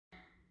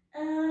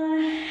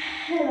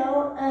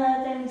Hello,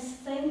 thanks,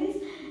 scientist.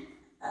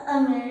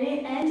 I'm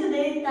Mary, and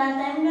today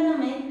that I'm gonna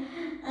make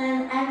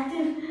an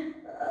active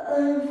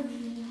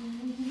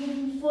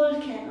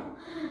volcano.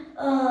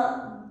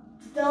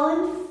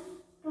 Don't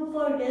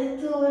forget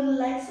to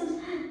like,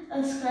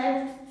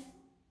 subscribe,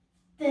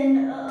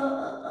 then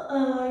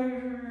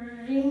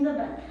ring the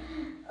bell.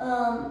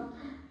 Um,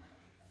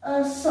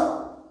 uh,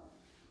 so.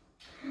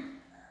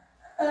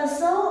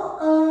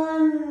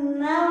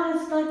 Now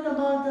let's talk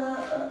about the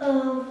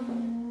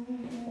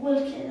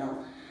volcano.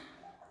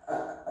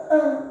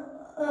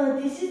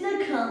 This is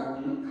the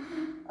cone.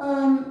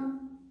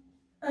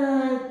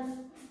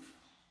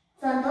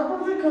 The top of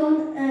the cone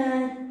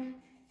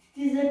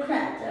is a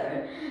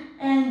crater,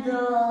 and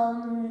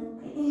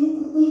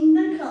in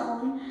the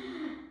cone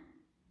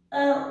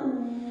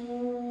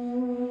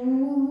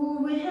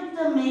we have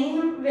the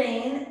main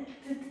vein,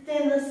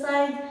 then the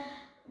side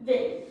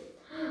vein.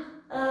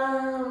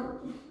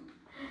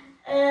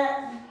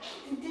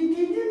 Did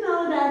you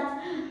know that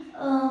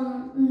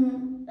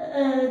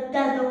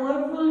that the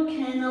word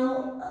volcano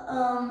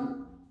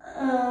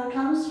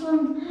comes from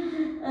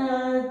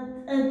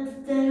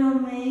the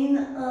Roman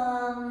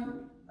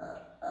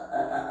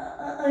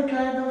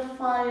god of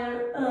fire,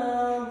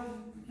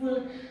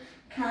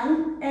 volcan,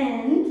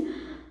 and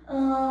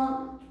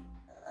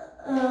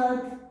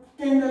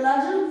then the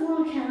largest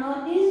volcano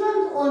is not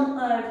on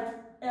Earth.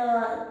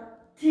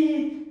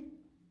 It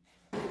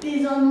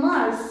is on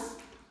Mars.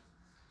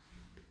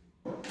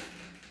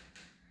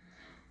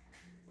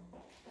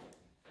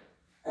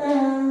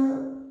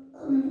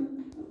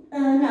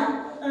 Now,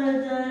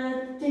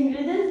 the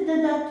ingredients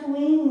that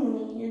we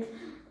need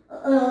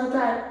are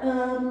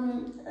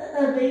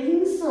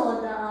baking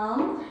soda,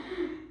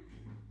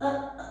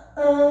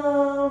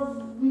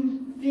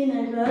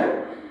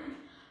 vinegar,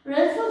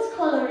 red food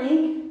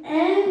coloring,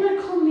 and a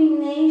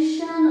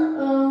combination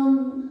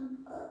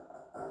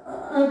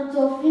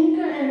of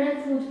vinegar and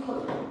red food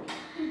coloring.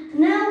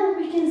 Now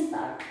we can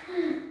start.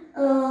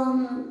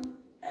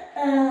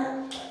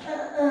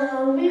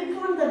 We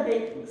pour the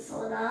baking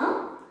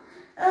soda,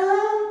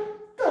 all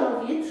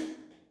of it.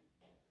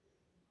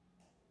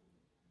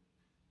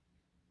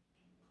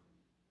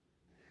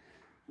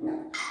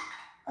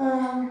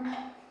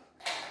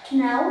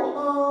 Now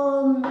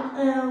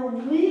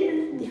we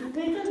are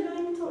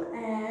going to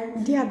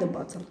add the other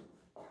bottle.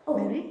 Oh.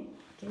 Mary?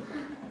 Okay.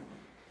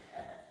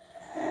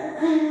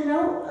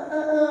 Now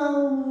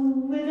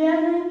we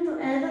are going to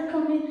add a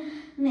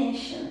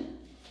combination.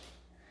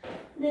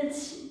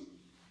 Let's see.